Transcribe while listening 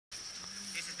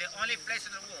only place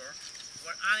in the world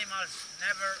where animals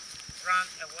never run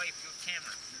away from your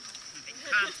camera. They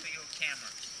come to your camera.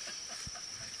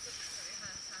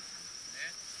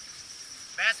 Yeah.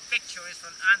 Best picture is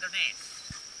from underneath.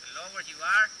 The lower you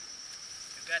are,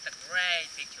 you get a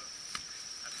great picture.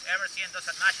 Have you ever seen those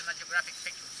National Geographic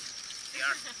pictures? They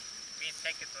are being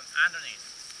taken from underneath.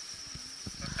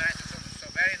 Sometimes it's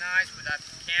also very nice with that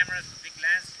cameras, big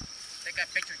lens. Take a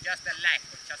picture just the leg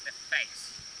or just the face.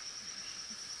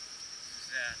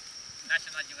 This is a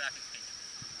National Geographic picture.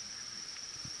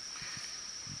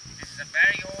 This is a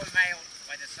very old male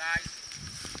by the size,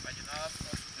 but you know,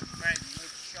 also it's a very good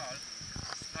shot.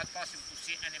 It's not possible to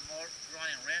see any more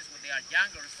running rings when they are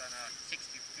younger than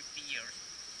 60, 50 years.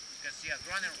 You can see a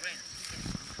running ring,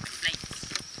 plates,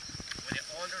 when the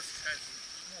older is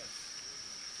small.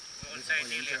 We will say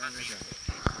nearly 100 years old.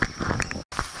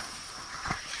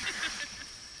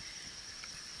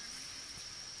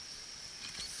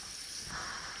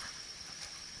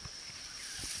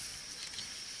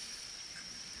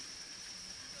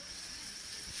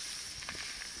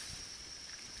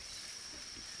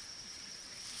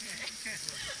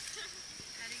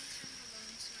 Paddington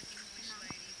belonged to an English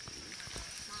lady called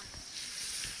Mother.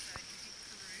 So he did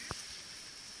Peru.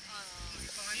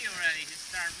 See already, he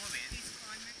started moving. He's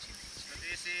climate to nature. So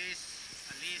this is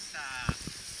at least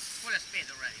full speed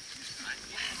already. Right?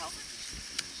 Wow.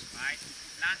 Right?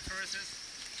 Land tortoises,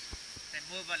 they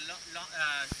move a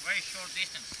very short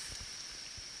distance.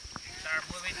 They start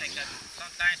moving like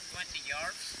sometimes 20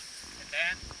 yards, and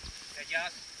then they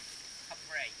just have a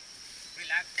break.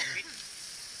 Relax a bit,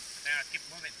 and then keep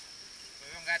moving. So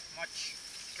you don't get much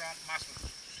strong muscle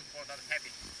to support that heavy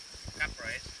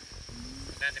capraise.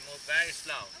 Then they move very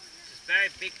slow. This very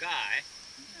big guy,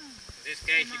 in this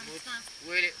case he moves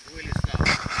really, really slow.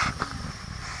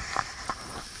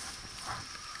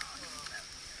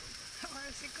 Where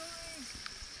is he going?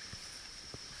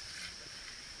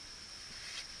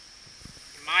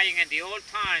 Imagine in the old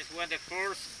times when the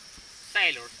first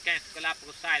sailors came to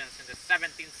Galapagos Islands in the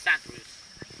 17th centuries,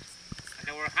 and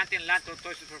they were hunting land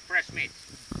tortoises for fresh meat.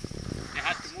 They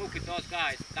had to move with those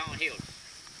guys down hills,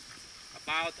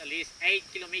 about at least 8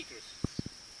 kilometers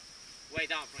way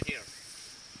down from here.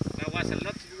 There was a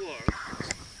lot of work.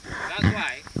 That's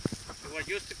why they were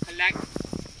used to collect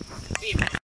females.